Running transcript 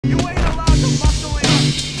You ain't allowed to muscle it up.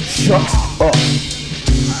 Shut up.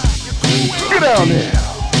 Get down there.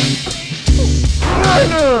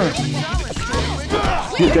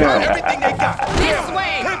 Get down. Everything they got. This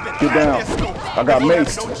way. Get down. I got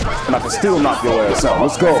maced, and I can still knock your ass out.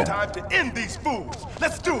 Let's go. It's time to end these fools.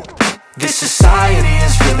 Let's do it. This society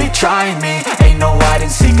is really trying me. Ain't no hide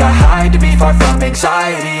and seek, I hide to be far from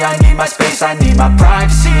anxiety. I need my space, I need my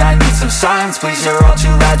privacy. I need some silence, please, you're all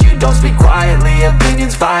too loud. You don't speak quietly,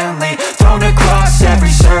 opinions violently thrown across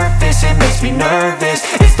every surface. It makes me nervous,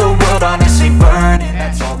 it's the world honestly burning.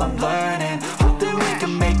 That's all I'm learning, hope that we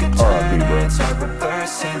can make a turn and start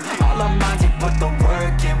reversing. All our minds, we put the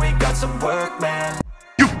work in, we got some work, man.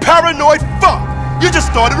 You paranoid fuck! You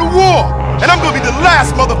just started a war! And I'm gonna be the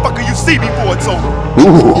last motherfucker you see before it's over!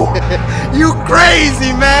 You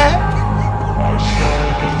crazy, man!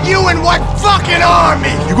 You in what fucking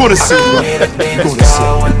army? You gonna see, bro. You gonna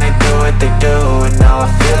see. When they do what they do, and now I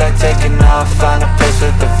feel like taking off, find a place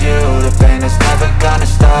with a view. The pain is never gonna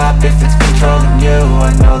stop if it's controlling you.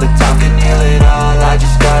 I know that time can heal it all, I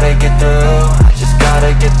just gotta get through. I just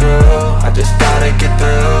gotta get through, I just gotta get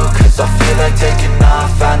through. Cause I feel like taking off,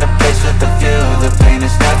 find a place with a view. The pain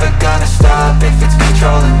is never gonna stop if it's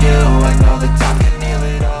controlling you. I know that time can heal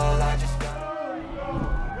it all, I just gotta.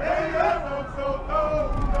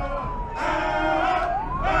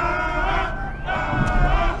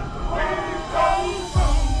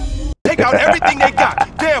 Take out everything they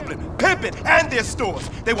got, gambling, pimping, and their stores.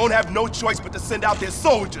 They won't have no choice but to send out their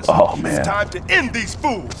soldiers. Oh, man. It's time to end these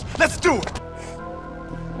fools. Let's do it.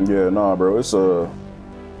 Yeah, nah, bro. It's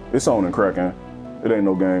on and cracking. It ain't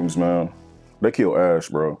no games, man. They kill Ash,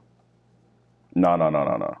 bro.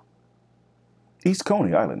 Nah. East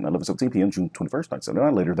Coney Island, 11:17 p.m., June 21st,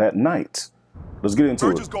 1979. Later that night. Let's get into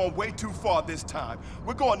Virgil's it. going way too far this time.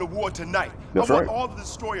 We're going to war tonight. That's I want right. all the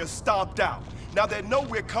destroyers stomped out. Now they know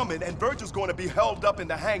we're coming, and Virgil's going to be held up in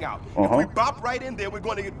the hangout. If we bop right in there, we're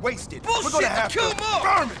going to get wasted. Bullshit, We're going to have kill to more.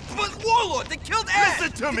 burn it. But Warlord, they killed Ash.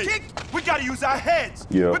 Listen to me. They kicked- We got to use our heads.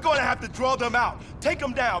 Yeah. We're going to have to draw them out. Take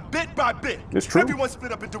them down bit by bit. It's true. Everyone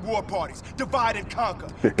split up into war parties. Divide and conquer.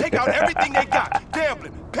 Take out everything they got.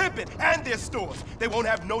 Gambling, pimping, and their stores. They won't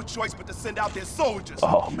have no choice but to send out their soldiers.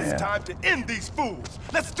 Oh, man. It's time to end these fools.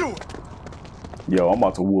 Let's do it. Yo, I'm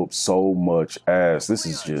about to whoop so much ass. This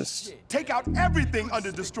is just, Take out everything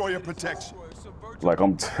under destroyer protection. like,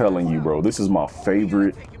 I'm telling you, bro. This is my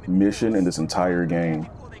favorite mission in this entire game.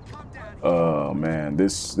 Man,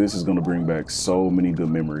 this is gonna bring back so many good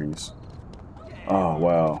memories. Oh,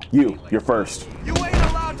 wow. You're first. You ain't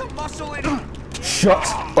allowed to muscle it up. Shut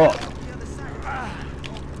up.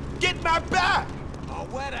 Get my back.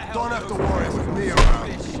 Don't have to worry with me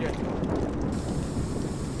around.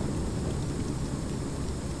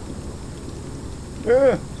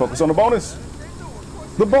 Yeah, focus on the bonus.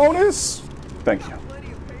 The bonus. Thank you.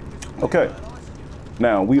 Okay.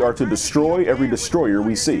 Now, we are to destroy every destroyer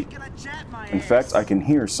we see. In fact, I can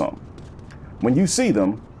hear some. When you see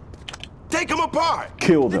them, Take them apart.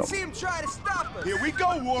 kill them. See him try to stop us. Here we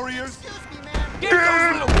go, warriors.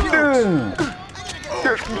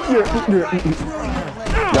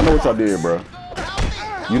 Y'all know what y'all did, bro.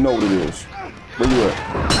 You know what it is. Where you at?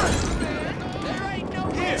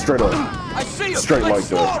 Straight up. I see him. Straight like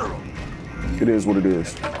slaughter that. him. It is what it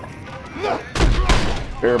is.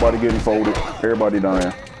 Everybody getting folded. Everybody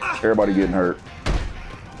dying. Everybody getting hurt.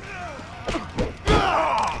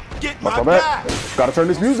 Get Watch my my back. back. Gotta turn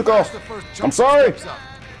this music off. I'm sorry. Turn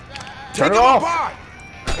Take it them off. apart.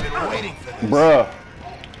 Bruh.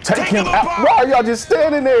 Take him out. Why are y'all just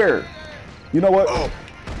standing there? You know what? I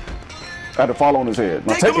had to fall on his head.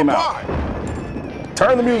 Now take him out.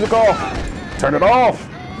 Turn the music off. Turn it off.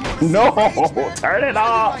 No. Turn it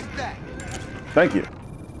off. Thank you.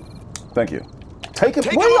 Thank you. Take it.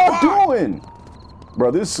 What are y'all doing?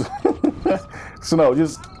 Bro, this. So no,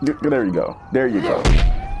 just. There you go. There you go.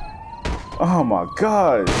 Oh my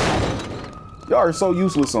God. Y'all are so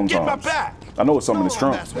useless sometimes. Get my back. I know it's something in this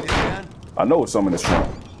trunk. I know it's something in this trunk.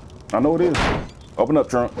 I know it is. Open up,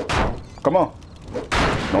 trunk. Come on.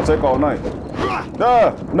 Don't take all night.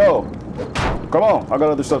 Ah, no. Come on. I got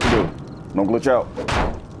other stuff to do. Don't glitch out.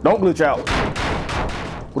 Don't glitch out.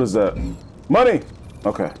 What is that? Money.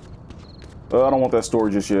 Okay. I don't want that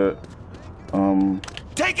storage just yet.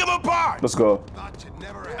 Take them apart. Let's go.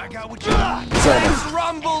 I got what you got. Let's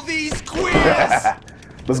rumble these queers.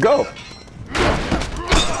 Let's go.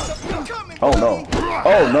 Oh no.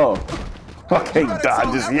 Oh no. I can't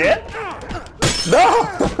dodge this yet. No.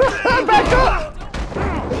 Back up.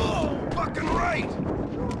 Fucking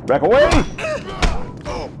right. Back away.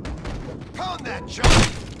 Pound that junk.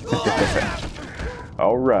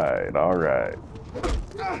 All right. All right.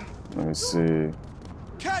 Let me see.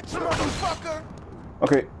 Catch, motherfucker!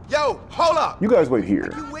 Okay, Yo, hold up! you guys wait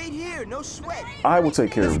here. You wait here, no sweat. I will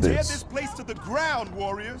take care of Tear this. this place to the ground,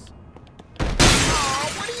 warriors.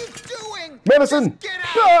 Oh, what are you doing? Medicine! Get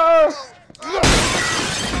Ah! out!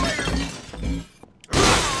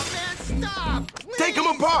 Oh, man, stop! Take him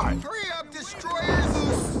Please! apart! Hurry up,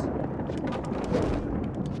 destroyers!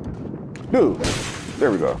 Dude,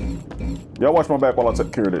 there we go. Y'all watch my back while I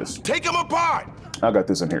take care of this. Take him apart! I got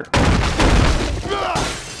this in here.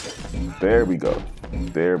 There we go.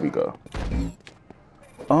 There we go.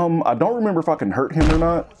 I don't remember if I can hurt him or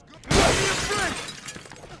not.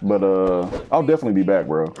 But, I'll definitely be back,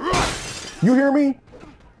 bro. You hear me?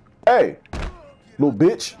 Hey, little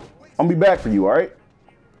bitch. I'm gonna be back for you, alright?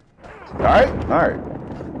 Alright? Alright.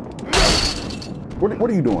 What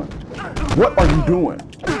are you doing? What are you doing?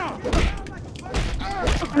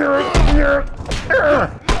 You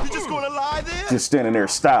just gonna lie there? Just standing there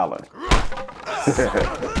styling.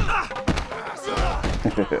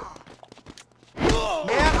 Man,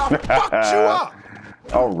 I'll fuck you up!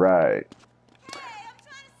 All right.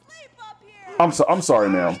 I'm sorry,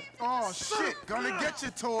 ma'am. Oh, shit, gonna get you,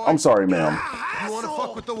 toy. I'm sorry, ma'am. You wanna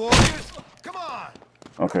fuck with the warriors? Come on!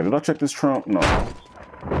 Okay, did I check this trunk? No.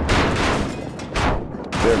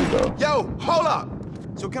 There we go. Yo, hold up!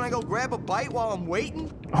 So can I go grab a bite while I'm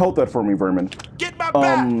waiting? Hold that for me, Vermin. Get my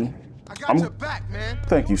back! I got your back, man.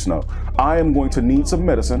 Thank you, Snow. I am going to need some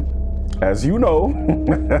medicine. As you know,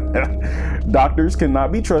 doctors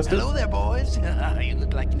cannot be trusted. Hello there, boys. You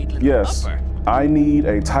look like you need a little Yes, upper. I need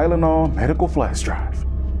a Tylenol medical flash drive.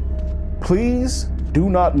 Please do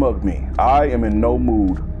not mug me. I am in no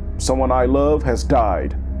mood. Someone I love has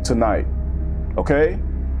died tonight. Okay?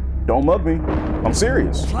 Don't mug me. I'm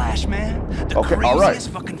serious. Flash, man. The Okay, craziest all right.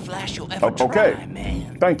 fucking flash you'll ever Okay. try,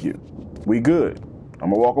 man. Thank you. We good.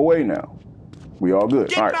 I'm gonna walk away now. We all good.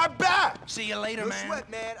 Get All my right. back! See you later, No man. sweat,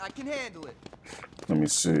 man. I can handle it. Let me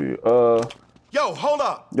see. Yo, hold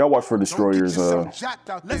up! Y'all watch for Don't get destroyers. yourself jacked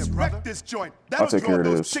out Let's there, wreck brother. this joint. That'll take draw care of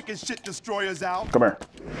those this. chicken shit destroyers out. Come here.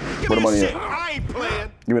 Give Where the me money the shit. at? I ain't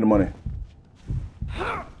playing. Give me the money. Give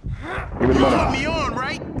me the Put money. me on,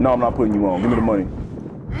 right? No, I'm not putting you on. Give me the money.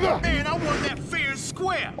 Man, I want that fair and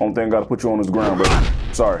square. Only thing I gotta put you on is the ground, bro.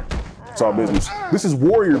 Sorry. It's all business. This is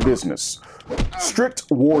warrior business. Strict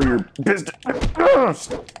warrior business. How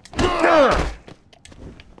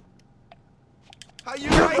you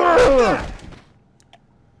like that?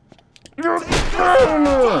 Kid?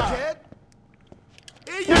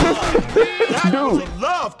 Here you go. That was a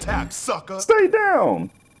love tap, sucker. Stay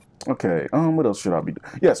down. Okay, what else should I be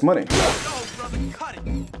doing? Yes, money. No, brother, cut it.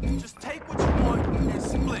 Just take what you want and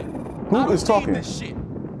split. Who is talking? This shit.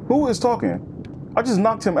 Who is talking? I just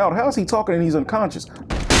knocked him out. How is he talking and he's unconscious?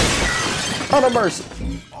 Out of mercy.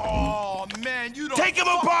 Oh, man, you don't Take him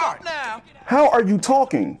apart. now. How are you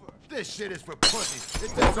talking? This shit is for pussies.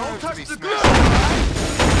 It deserves to be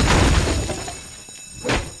smashed.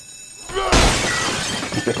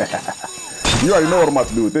 You already know what I'm about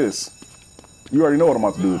to do with this. You already know what I'm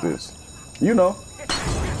about to do with this. You know.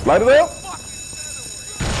 Light it up.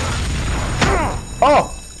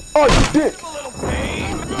 Oh! Oh, you dick!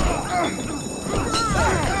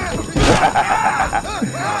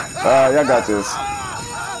 Y'all got this.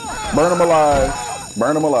 Burn them alive.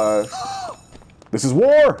 Burn them alive. This is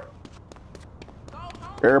war.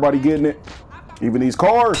 Everybody getting it. Even these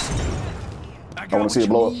cars. I want to see it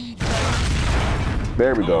blow up.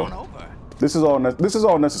 There we go. This is all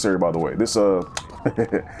necessary, by the way. This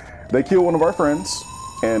they killed one of our friends,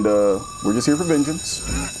 and we're just here for vengeance.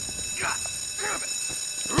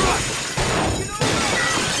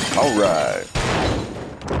 All right.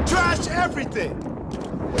 Trash everything.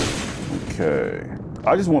 Okay.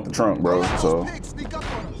 I just want the trunk, bro. So. Pigs sneak up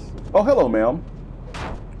on us. Oh, hello, ma'am.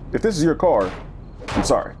 If this is your car, I'm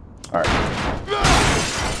sorry. All right.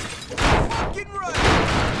 Fucking run.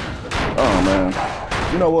 Oh man.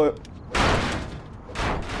 You know what?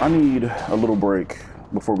 I need a little break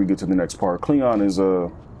before we get to the next part. Cleon is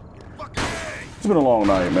it's been a long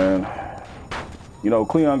night, man. You know,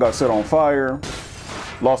 Cleon got set on fire,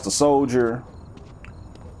 lost a soldier.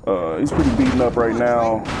 He's pretty beaten up right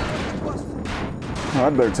now.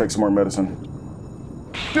 I'd better take some more medicine.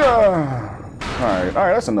 Alright,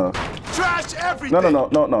 that's enough. Trash everything.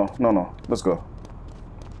 No. Let's go.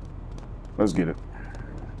 Let's get it.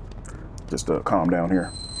 Just calm down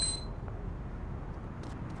here.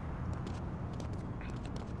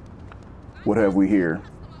 What have we here?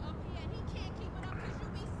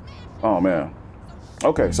 Oh man.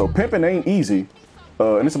 Okay, so pimping ain't easy,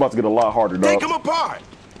 and it's about to get a lot harder, dog. Take him apart.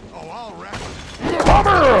 Oh, all right.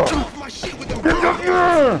 Cover! My shit with the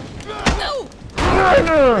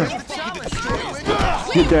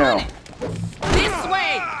Get down. This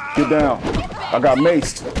way. Get down. I got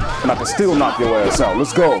maced, and I can still knock your ass out.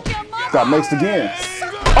 Let's go. Got maced again.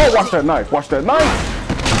 Oh, watch that knife. Watch that knife.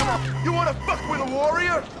 You wanna fuck with a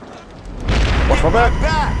warrior? Watch my back.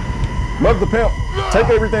 Mug the pimp. Take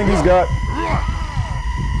everything he's got.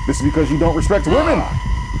 This is because you don't respect women.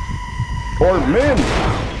 Or men.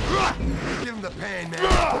 Give him the pain, man.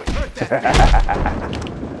 Hurt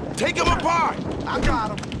that. Take him apart. I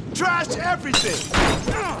got him. Trash everything.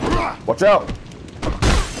 Watch out.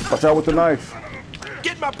 Watch out with the knife.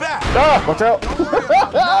 Get my back. Ah, watch out.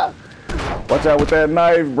 Watch out with that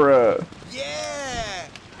knife, bruh. Yeah.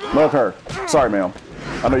 Mug her. Sorry, ma'am.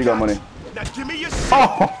 I know you got money. Now give me your shit.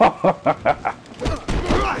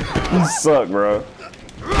 You suck, bro.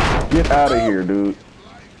 Get out of here, dude.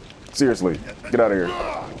 Seriously, get out of here.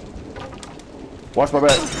 Watch my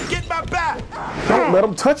back. Get my back. Don't let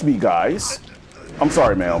him touch me, guys. I'm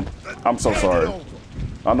sorry, ma'am. I'm so sorry.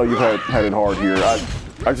 I know you've had it hard here. I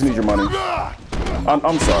just need your money.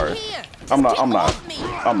 I'm sorry. I'm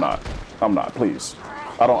not. Please.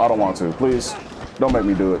 I don't want to. Please. Don't make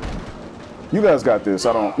me do it. You guys got this.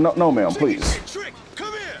 No, ma'am, please. Trick,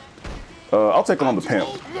 come here. I'll take on the pimp.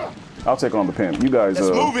 I'll take on the pimp. You guys,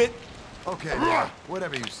 Let's move it. Okay,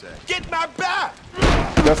 whatever you say. Get my back.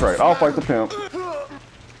 That's right. I'll fight the pimp.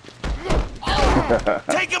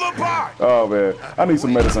 Take him apart. Oh man, I need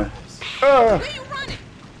some medicine. Where you running?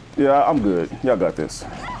 Yeah, I'm good. Y'all got this.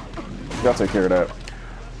 Y'all take care of that.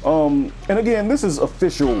 And again, this is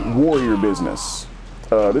official warrior business.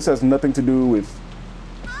 This has nothing to do with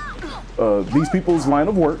these people's line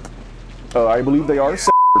of work. I believe they are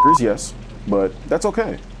sex workers, yes, but that's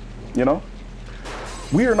okay. You know,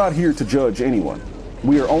 we are not here to judge anyone.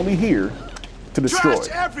 We are only here to destroy. Trash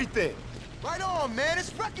everything. Right on, man.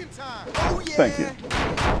 It's wrecking time. Oh yeah. Thank you.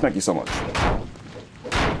 Thank you so much.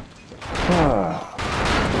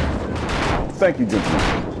 Thank you, gentlemen.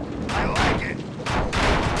 I like it.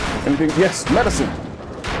 Anything? Yes, medicine.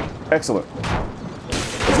 Excellent.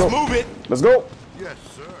 Let's go. Move it. Let's go. Yes,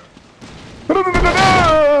 sir.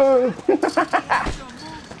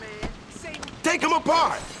 Take them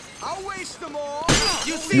apart. I'll waste them all.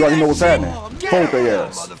 You already know what's happening. Hold their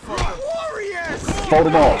ass. Hold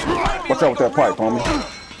them off. Watch out with that pipe, homie.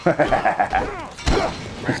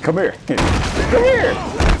 Come here. Come here.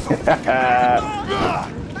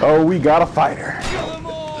 Oh, we got a fighter.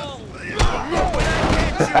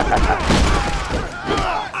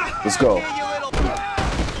 Let's go.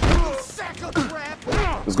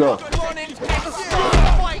 Let's go.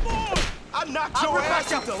 I knocked your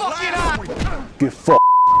ass out the last week. Get fucked.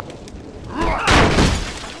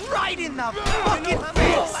 Right in the fucking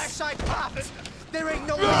face. I popped. There ain't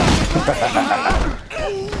no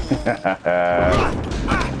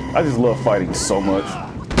I just love fighting so much.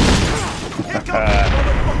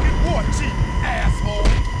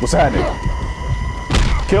 What's happening?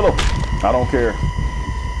 Kill him. I don't care.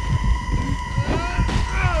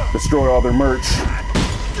 Destroy all their merch.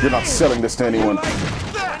 You're not selling this to anyone.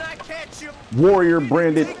 Warrior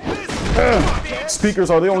branded speakers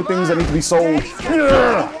are the only things that need to be sold.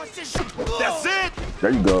 That's it.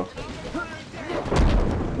 There you go.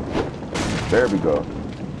 There we go.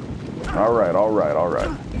 All right, all right, all right.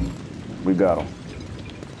 We got him.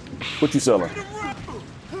 What you selling?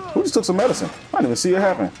 Who just took some medicine? I didn't even see it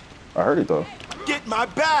happen. I heard it though. Get my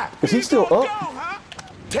back. Is he still up?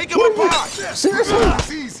 Take him apart. Seriously?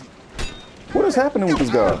 What is happening with this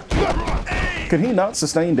guy? Can he not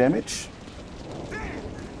sustain damage?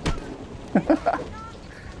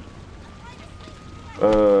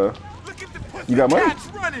 You got money?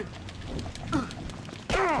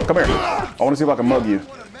 Come here. I want to see if I can mug you.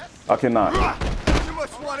 I cannot.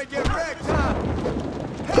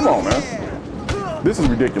 Come on, man. This is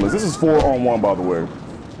ridiculous. This is 4-on-1, by the way.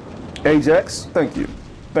 Ajax, thank you.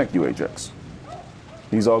 Thank you, Ajax.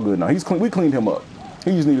 He's all good now. He's clean. We cleaned him up.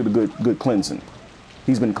 He just needed a good cleansing.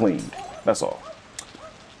 He's been cleaned. That's all.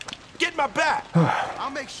 Get my back. I'll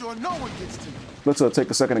make sure no one gets to me. Let's take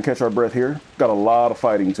a second and catch our breath here. Got a lot of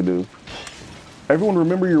fighting to do. Everyone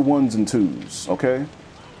remember your 1s and 2s, okay?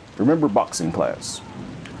 Remember boxing class.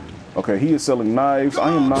 Okay, he is selling knives.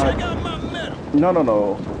 I am not.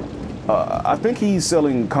 No. I think he's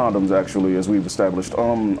selling condoms, actually, as we've established.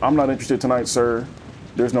 I'm not interested tonight, sir.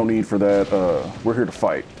 There's no need for that. We're here to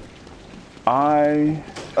fight.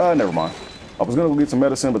 Never mind. I was gonna go get some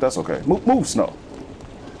medicine, but that's okay. Move, Snow.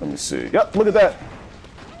 Let me see. Yep, look at that.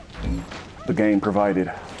 The game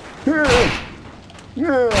provided.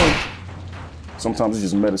 Yeah. Sometimes it's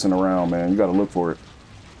just medicine around, man. You gotta look for it.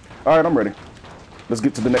 All right, I'm ready. Let's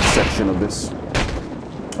get to the next section of this.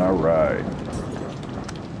 All right.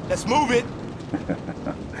 Let's move it.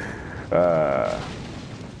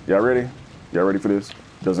 Y'all ready? Y'all ready for this?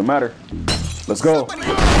 Doesn't matter. Let's go. Let's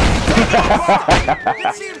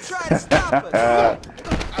see him try to stop us.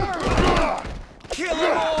 Kill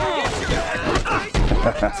him all.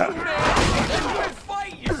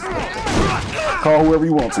 Call whoever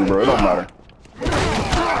you want to, bro. It don't matter.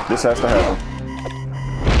 This has to happen.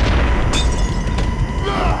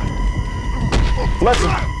 Flex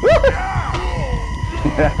him.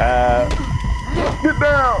 Get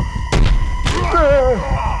down.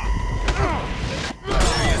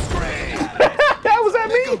 Was that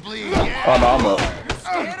me? Oh no, I'm up.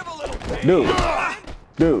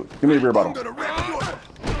 Dude, give me a beer bottle.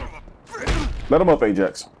 Let him up,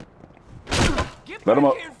 Ajax. Let him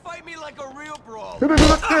up.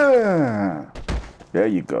 There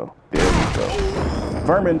you go. There you go.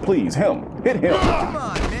 Vermin, please, him. Hit him. Come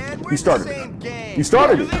on, man. You started it. You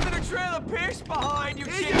started it.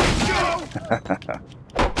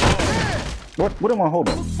 What am I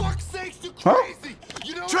holding? Huh?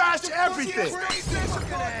 Trash everything.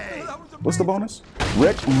 What's the bonus?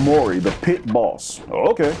 Wreck Mori, the pit boss. Oh,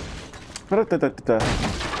 okay.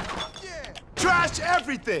 Trash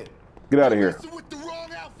everything. Get out of here.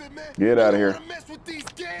 Get out of here.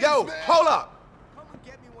 Yo, hold up.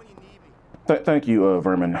 Thank you,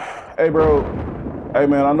 Vermin. Hey, bro. Hey,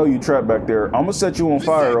 man, I know you trapped back there. I'm gonna set you on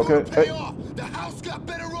fire, okay? Hey. The house got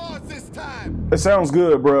better odds this time. It sounds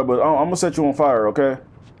good, bro, but I'm gonna set you on fire, okay?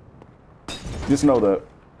 Just know that.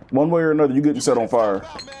 One way or another, you're getting set on fire.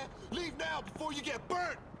 Leave now before you get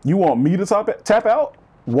burnt. You want me to tap out?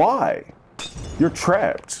 Why? You're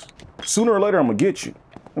trapped. Sooner or later, I'm gonna get you.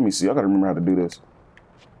 Let me see. I gotta remember how to do this.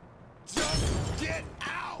 Just get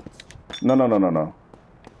out.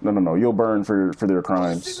 No. You'll burn for their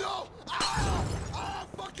crimes.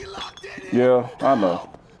 Yeah, I know.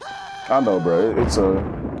 Bro.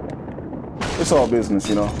 It's all business,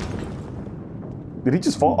 you know. Did he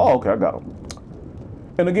just fall? Oh, okay, I got him.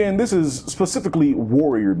 And again, this is specifically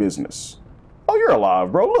warrior business. Oh, you're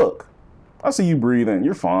alive, bro. Look, I see you breathing.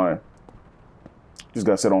 You're fine. Just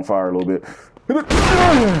got set on fire a little bit.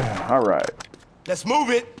 All right. Let's move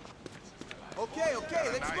it. Okay,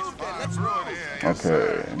 let's move then. Let's move.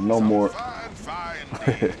 Okay, no more.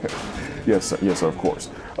 Yes, sir, of course.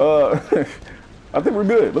 I think we're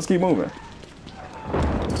good. Let's keep moving.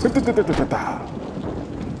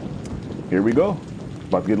 Here we go.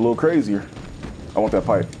 About to get a little crazier. I want that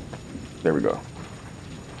pipe. There we go.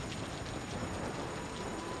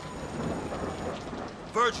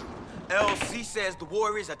 Virgil, LC says the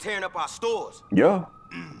Warriors are tearing up our stores. Yeah.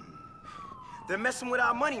 They're messing with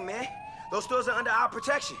our money, man. Those stores are under our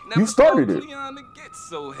protection. You started it. Leon to get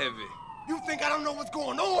so heavy. You think I don't know what's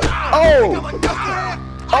going on? Oh!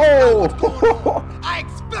 I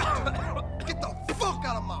expect it. Get the fuck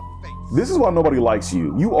out of my face. This is why nobody likes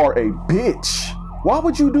you. You are a bitch. Why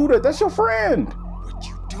would you do that? That's your friend. What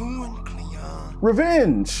you doing, Cleon?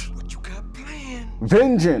 Revenge. What you got planned?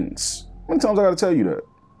 Vengeance. How many times I gotta tell you that?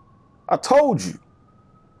 I told you.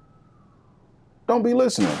 Don't be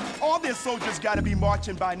listening. All their soldiers gotta be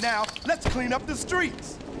marching by now. Let's clean up the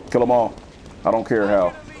streets. Kill them all. I don't care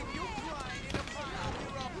how.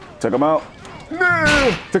 Take them out.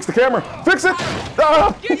 Fix the camera. Fix it.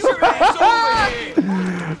 Ah.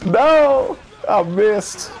 No, I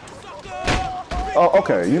missed. Oh,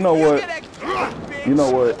 okay. You know what?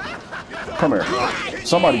 Come here.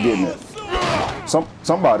 Somebody getting it.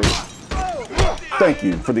 Somebody. Thank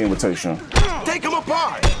you for the invitation. Take them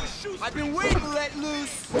apart. I've been waiting to let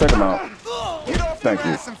loose. Check them out. Thank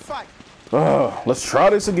you. Let's try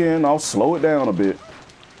this again. I'll slow it down a bit.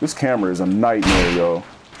 This camera is a nightmare, yo.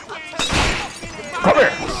 Come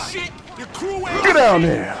here. Get down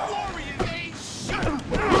there.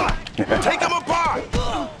 Take them apart.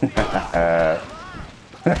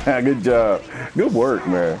 Good job. Good work,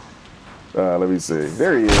 man. Let me see.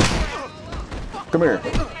 There he is. Come here.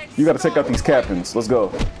 You got to take out these captains. Let's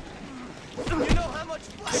go.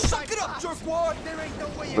 Suck it up, jerkwad. There ain't no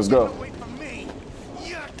way Let's go. away from me.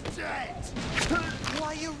 You're dead.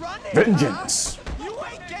 Why you running? Vengeance. Huh? You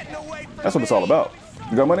ain't getting away from That's what it's all about.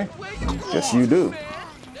 You got money? Yes, you do.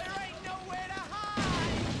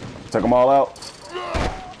 Take them all out.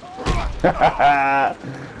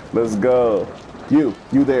 Let's go. You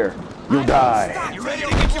there. You die. You ready to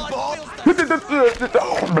get your ball?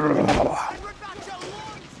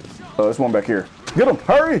 There's one back here. Get him.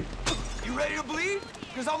 Hurry. You ready to bleed?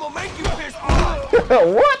 Because I'm going to make you piss blood.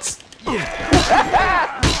 What?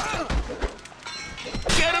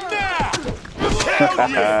 Get him now.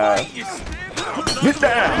 Get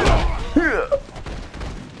down.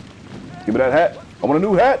 Give me that hat. I want a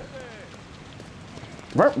new hat.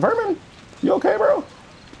 Vermin, you okay, bro?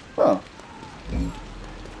 Huh.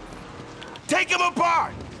 Take him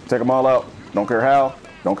apart! Take them all out. Don't care how.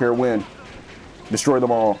 Don't care when. Destroy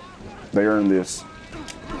them all. They earned this.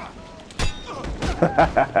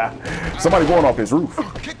 Somebody going off this roof.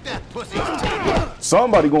 Kick that pussy.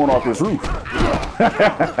 Somebody going off this roof.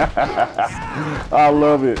 I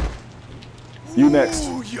love it. You next.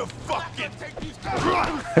 Ooh, you fucking...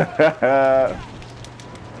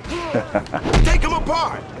 Take him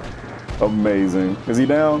apart! Amazing. Is he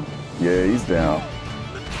down? Yeah, he's down.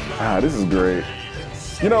 Ah, this is great.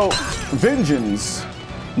 You know, vengeance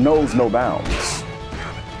knows no bounds.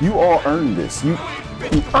 You all earned this. You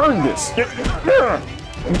earned this. You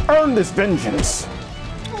earned this vengeance.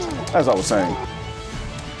 As I was saying,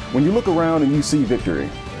 when you look around and you see victory,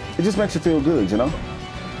 it just makes you feel good, you know?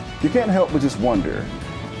 You can't help but just wonder,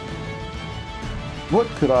 what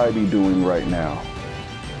could I be doing right now?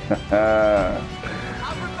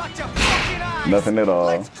 Nothing at all.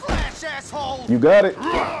 Let's clash, asshole. You got it.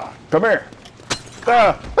 Come here.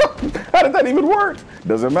 Ah, how did that even work?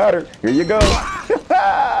 Doesn't matter. Here you go.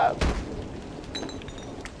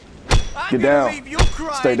 Get down.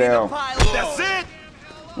 Stay down. That's it!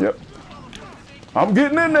 Yep. I'm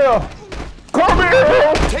getting in there. Come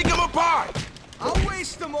here. Take him apart! I'll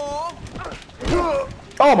waste them all.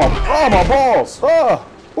 Oh my balls.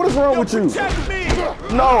 What is wrong with you? Protect me!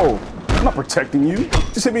 No, I'm not protecting you.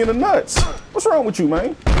 Just hit me in the nuts. What's wrong with you,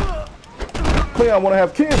 man? Cleon want to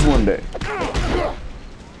have kids one day.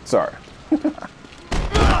 Sorry.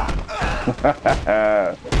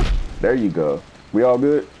 There you go. We all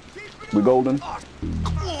good? We golden?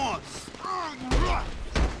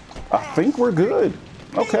 I think we're good.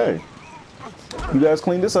 Okay. You guys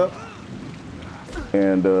clean this up.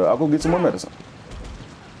 And I'll go get some more medicine.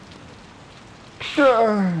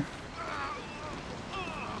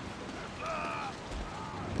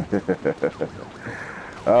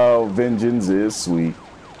 Oh, vengeance is sweet.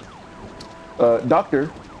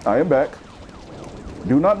 Doctor, I am back.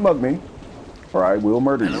 Do not mug me, or I will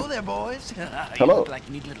murder you. Hello there, boys. Hello. You look like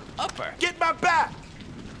you need a little upper. Get my back!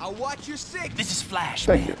 I'll watch your six. This is Flash,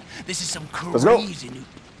 Thank man. you. This is some Let's go. crazy new...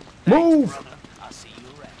 Move! Thanks, brother. I'll see you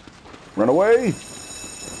around. Run away.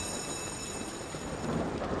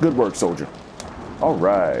 Good work, soldier. All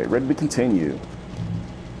right, ready to continue.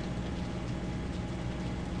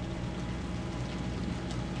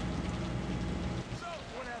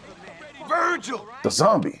 Virgil! The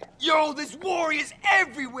zombie. Yo, this war is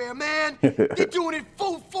everywhere, man. They're doing it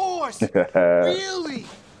full force. Really?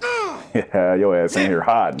 Yeah, your ass in here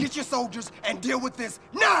hiding. Get your soldiers and deal with this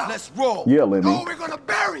now. Let's roll. Yeah, Lenny. Oh, we're gonna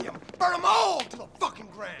bury them. Burn them all to the fucking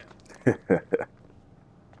ground.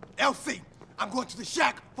 LC, I'm going to the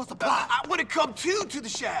shack for supplies. I want to come too to the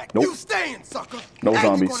shack. Nope. You staying, sucker. No and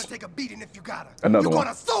zombies. You're gonna take a beating if you gotta. Another you're one.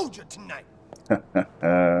 gonna soldier tonight.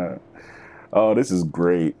 Oh, this is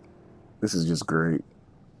great. This is just great.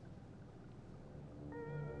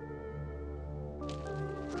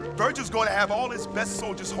 Virgil's going to have all his best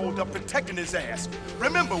soldiers holed up protecting his ass.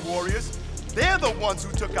 Remember, warriors, they're the ones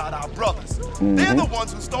who took out our brothers. They're the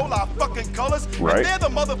ones who stole our fucking colors. Right. And they're the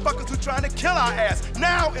motherfuckers who trying to kill our ass.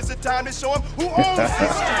 Now is the time to show them who owns this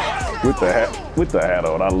shit. With the hat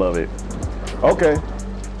on, I love it. Okay,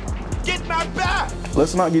 Get my back!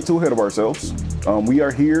 let's not get too ahead of ourselves. We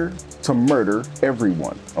are here to murder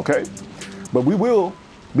everyone, okay? But we will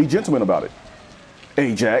be gentlemen about it.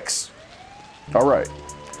 Ajax. All right.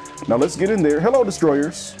 Now let's get in there. Hello,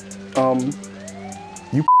 destroyers.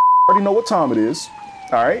 You already know what time it is.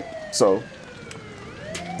 All right. So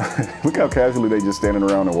look how casually they just standing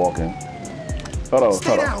around and walking. Hold on.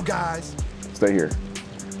 Stay down, guys. Stay here.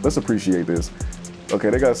 Let's appreciate this. Okay,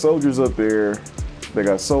 they got soldiers up there. They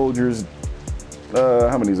got soldiers.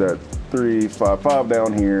 How many is that? 3, 5, 5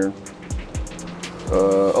 down here.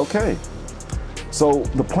 Okay. So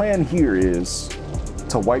the plan here is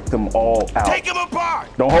to wipe them all out. Take him apart!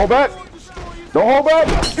 Don't hold back. Don't hold back.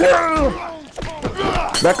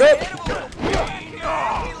 Back up.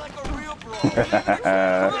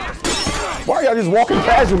 Why are y'all just walking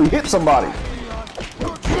casually? Hit somebody.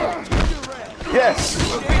 Yes.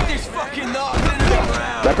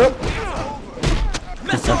 Back up.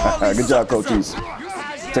 Good job, coaches.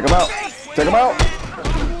 Take them out. Take them out.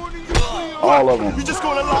 All of them. You just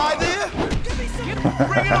gonna lie there?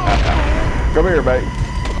 Come here, babe.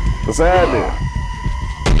 What's happening?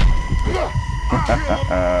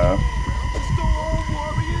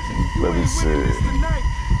 Let me see.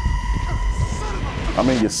 I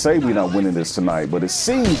mean, you say we're not winning this tonight, but it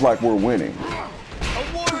seems like we're winning.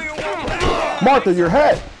 Martha, your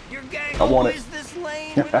hat. I want it.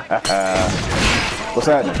 What's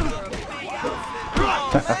happening?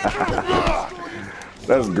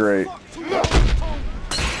 That's great.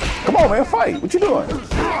 Come on, man, fight. What you doing?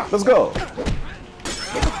 Let's go.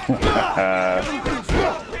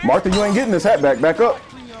 Martha, you ain't getting this hat back. Back up.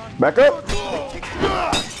 Back up.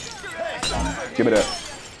 Give me that.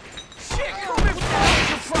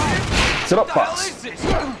 Sit up, Fox.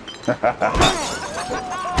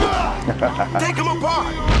 Take them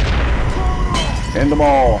apart. End them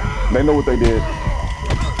all. They know what they did.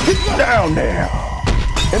 Get down there.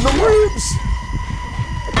 In the ribs.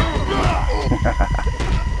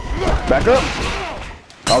 Back up.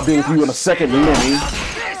 I'll deal with you in a second, Lenny.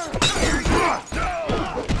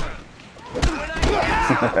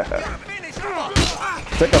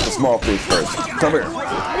 Check out the small fish first. Come here.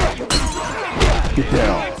 Get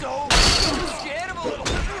down.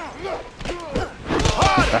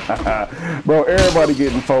 Bro, everybody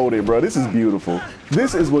getting folded, bro. This is beautiful.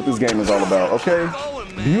 This is what this game is all about, okay?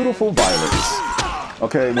 Beautiful violence.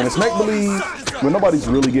 Okay, when it's make-believe, when nobody's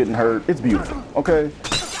really getting hurt, it's beautiful, okay?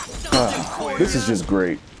 This is just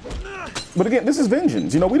great. But again, this is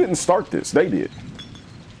vengeance. You know, we didn't start this. They did.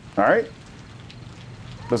 All right?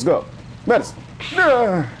 Let's go. Medicine.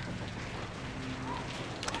 Trash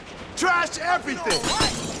everything.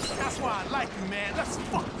 That's why I like you, man. Let's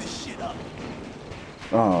fuck this shit up.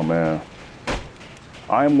 Oh, man.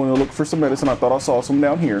 I am going to look for some medicine. I thought I saw some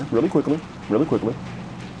down here. Really quickly. Really quickly.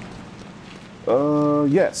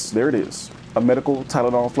 Yes, there it is. A medical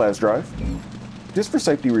Tylenol flash drive. Just for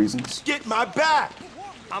safety reasons. Get my back.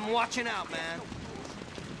 I'm watching out, man.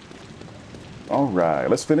 All right,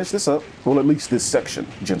 let's finish this up. Well, at least this section,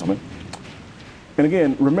 gentlemen. And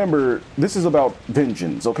again, remember, this is about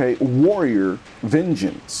vengeance, okay? Warrior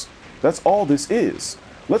vengeance. That's all this is.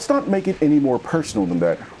 Let's not make it any more personal than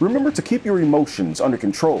that. Remember to keep your emotions under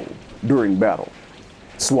control during battle.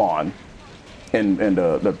 Swan and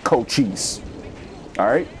the Cochise. All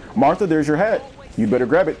right, Martha, there's your hat. You better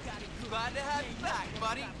grab it. Glad to have you back,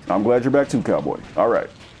 buddy. I'm glad you're back too, cowboy. All right,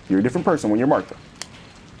 you're a different person when you're Martha.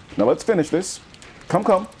 Now let's finish this. Come.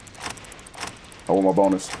 I want my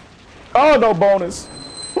bonus. Oh, no bonus.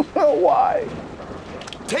 Why?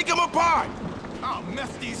 Take them apart. I'll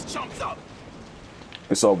mess these chumps up.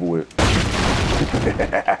 It's over with.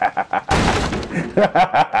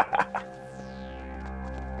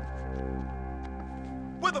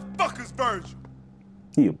 Where the fuck is Virgil?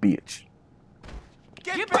 He a bitch.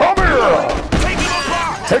 Get Come here. Take them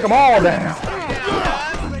apart. Take them all down.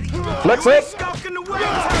 Flex up.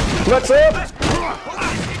 Flex up.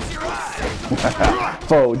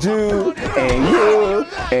 For you and you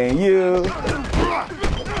and you.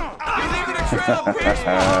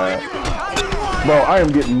 Bro, I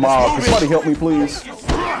am getting mobbed. Can somebody help me, please?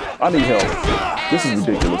 I need help. This is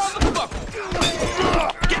ridiculous.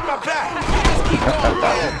 Get my back.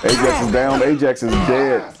 Ajax is down. Ajax is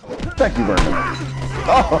dead. Thank you, Vernon.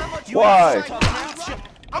 Oh, why?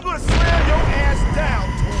 I'm gonna slam your ass down,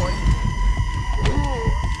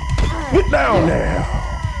 toy. Get down there.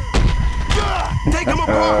 Take him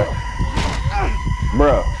apart.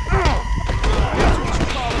 Bruh.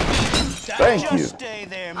 Thank you. Stay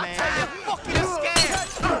there, man. Fucking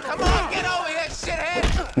scam. Come on, get over here, shithead.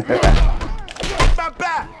 Get my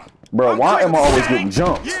back. Bro, why am I always getting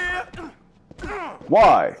jumped? Yeah.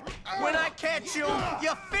 Why? When I catch you,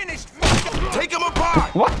 you're finished. Take him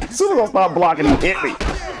apart. What? As soon as I stop blocking, he hit me.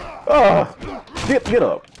 Get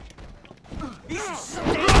up.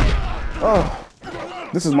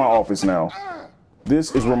 This is my office now.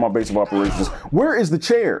 This is where my base of operations is. Where is the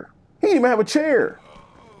chair? He didn't even have a chair.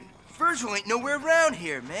 Virgil ain't nowhere around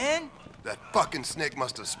here, man. That fucking snake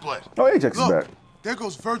must have split. Oh, Ajax is back. There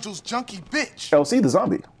goes Virgil's junkie bitch. LC the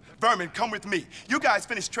zombie. Vermin, come with me. You guys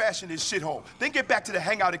finish trashing this shithole. Then get back to the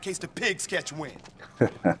hangout in case the pigs catch wind.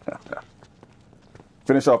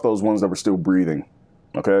 Finish off those ones that were still breathing.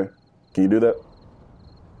 Okay? Can you do that?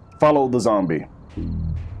 Follow the zombie.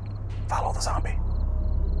 Follow the zombie.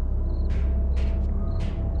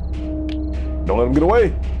 Don't let him get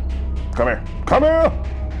away. Come here. Come here.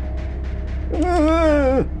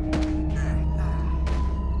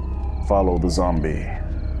 Follow the zombie.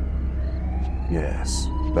 Yes,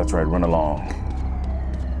 that's right. Run along.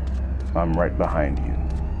 I'm right behind you.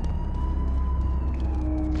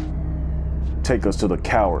 Take us to the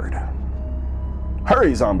coward.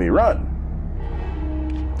 Hurry, zombie, run.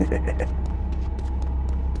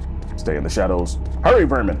 Stay in the shadows. Hurry,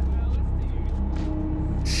 vermin.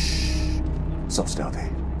 Shh. So stealthy.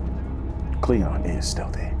 Cleon is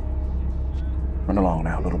stealthy. Run along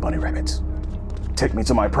now, little bunny rabbits. Take me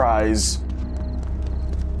to my prize.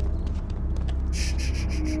 Shh, shh, shh,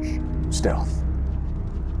 shh, shh. Stealth.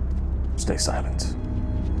 Stay silent.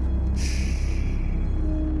 Shh.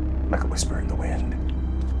 like a whisper in the wind.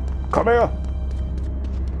 Come here.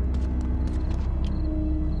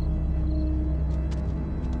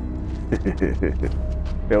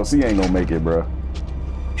 LC ain't gonna make it, bro.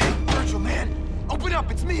 Hey, Virgil, man. Open up.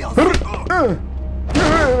 It's me, LC.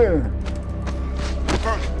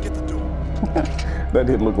 Vernon, get the door. That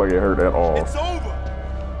didn't look like it hurt at all. It's over.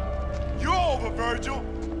 You're over, Virgil.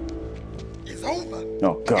 It's over.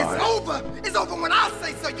 Oh, God. It's over. It's over when I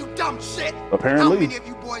say so, you dumb shit. Apparently. How many of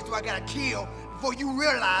you boys do I gotta kill before you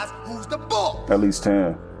realize who's the boss? At least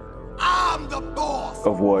 10. I'm the boss.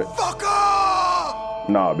 Of what? Fucker!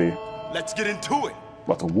 Nah, B. Let's get into it.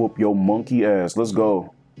 About to whoop your monkey ass. Let's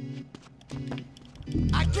go.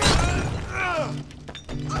 I can't.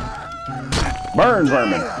 Burn,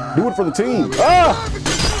 Vermin. Do it for the team. Ah!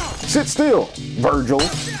 Sit still, Virgil.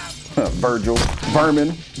 Virgil.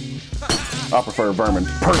 Vermin. I prefer Vermin,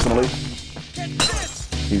 personally.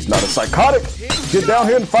 He's not a psychotic. Get down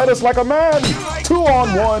here and fight us like a man.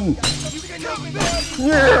 2-on-1.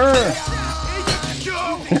 Yeah.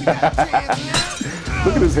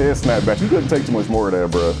 Look at his head snap back. You couldn't take too much more of that,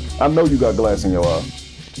 bro. I know you got glass in your eye.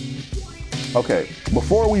 Okay,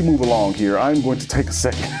 before we move along here, I'm going to take a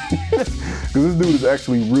second. Because this dude is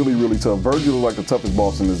actually really, really tough. Virgil is like the toughest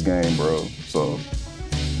boss in this game, bro. So,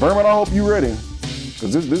 Vermin, I hope you're ready.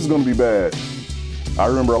 Because this is going to be bad. I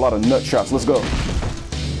remember a lot of nut shots. Let's go.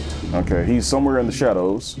 Okay, he's somewhere in the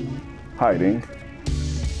shadows. Hiding.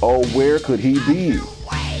 Oh, where could he be?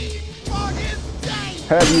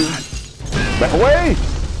 Have you? Back away!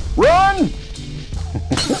 Run!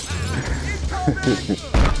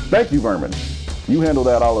 Thank you, Vermin. You handle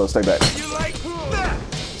that, I'll stay back.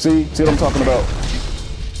 See what I'm talking about?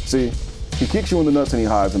 See? He kicks you in the nuts and he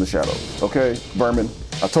hides in the shadows. Okay, Vermin?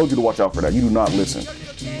 I told you to watch out for that. You do not listen.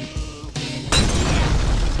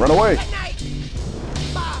 Run away!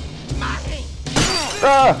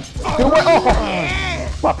 Ah! Get away!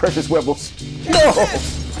 Oh! My precious webbles. No!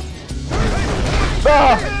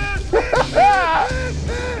 Ah!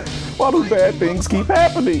 Why do bad things keep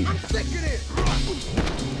happening?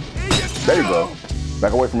 There you go.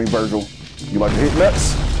 Back away from me, Virgil. You like to hit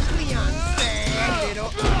nuts?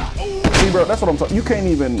 See, bro, that's what I'm talking. You can't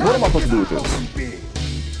even. What am I supposed to do with this?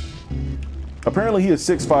 Apparently, he is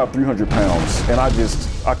 6'5", 300 pounds, and I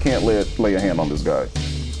can't lay a hand on this guy.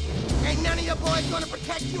 Ain't none of your boys gonna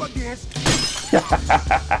protect you against.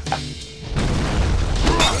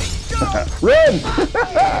 Run!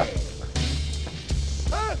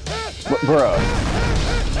 Bruh.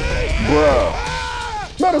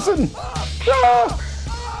 Medicine! Ah!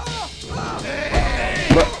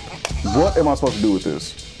 But what am I supposed to do with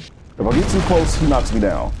this? If I get too close, he knocks me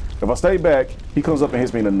down. If I stay back, he comes up and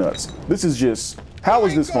hits me in the nuts. This is just... How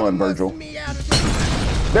is this fun, Virgil?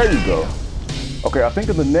 There you go. Okay, I think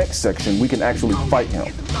in the next section, we can actually fight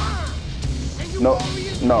him. No.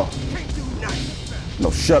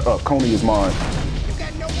 No, shut up. Coney is mine.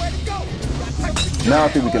 Now I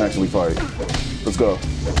think we can actually fight. Let's go.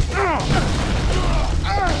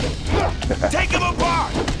 Take him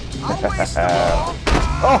apart!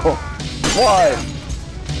 Oh, why?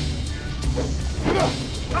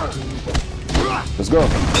 Let's go.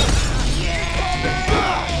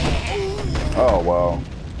 Oh, wow.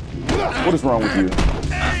 What is wrong with you?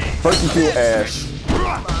 First you kill Ash.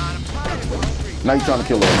 Now you're trying to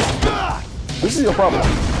kill us. This is your problem.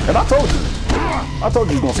 And I told you. I told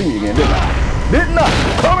you you was going to see me again, didn't I? Didn't I?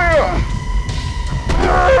 Come here!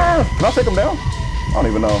 Can I take him down? I don't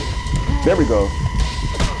even know. There we go.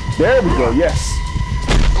 There we go, yes.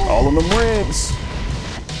 All of them ribs.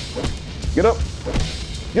 Get up.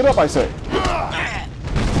 Get up, I say.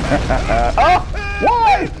 Oh,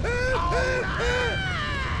 why?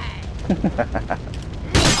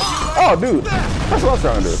 Oh, dude. That's what I was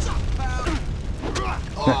trying to do.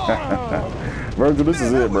 Virgil, this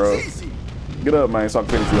is it, bro. Get up, man, so I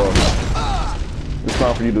can finish you off. It's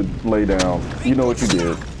time for you to lay down. You know what you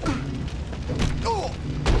did.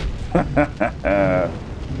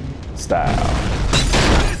 Style.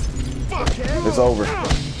 It's over.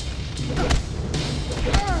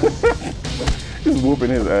 He's whooping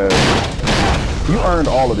his ass. You earned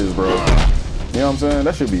all of this, bro. You know what I'm saying?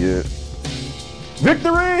 That should be it.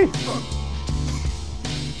 Victory!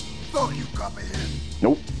 Fuck you, Copperhead.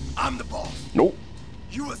 Nope. I'm the boss. Nope.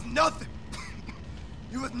 You was nothing.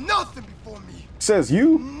 You was nothing before me. Says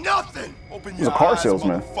you? Nothing. Open He's your a car eyes,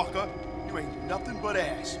 salesman. motherfucker. You ain't nothing but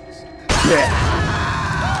ashes. Dead.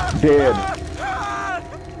 Dead.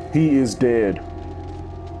 He is dead.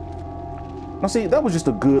 Now see, that was just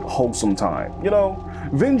a good, wholesome time. You know,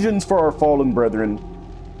 vengeance for our fallen brethren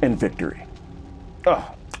and victory. Ugh,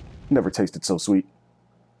 never tasted so sweet.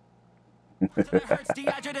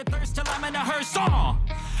 Dehydrated thirst till I'm in a hearse.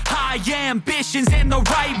 High ambitions in the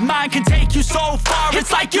right mind can take you so far.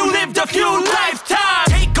 It's like you lived a few lifetimes.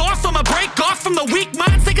 Take off from a break off from the weak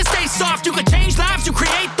minds. They can stay soft. You can change lives. You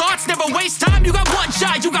create thoughts. Never waste time. You got one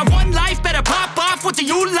shot. You got one life. Better pop off. What do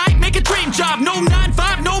you like? Make a dream job. No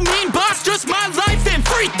 9-5. No mean boss. Just my life and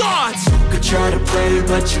free thoughts. You could try to play,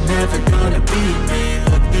 but you're never gonna beat me.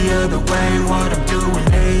 Look the other way. What I'm doing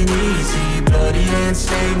ain't easy. Bloody hands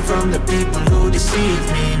stained from the people who deceive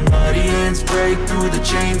me. Muddy hands break through the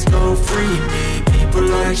chains, go free me. People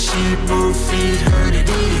like sheep move feet, hurt it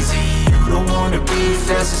easy. You don't wanna be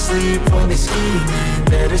fast asleep when they scheming.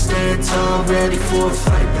 Better stand tall, ready for a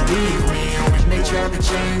fight, believe me. When they try to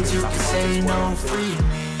change, you can say no, free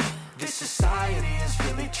me. This society is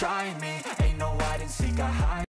really trying me.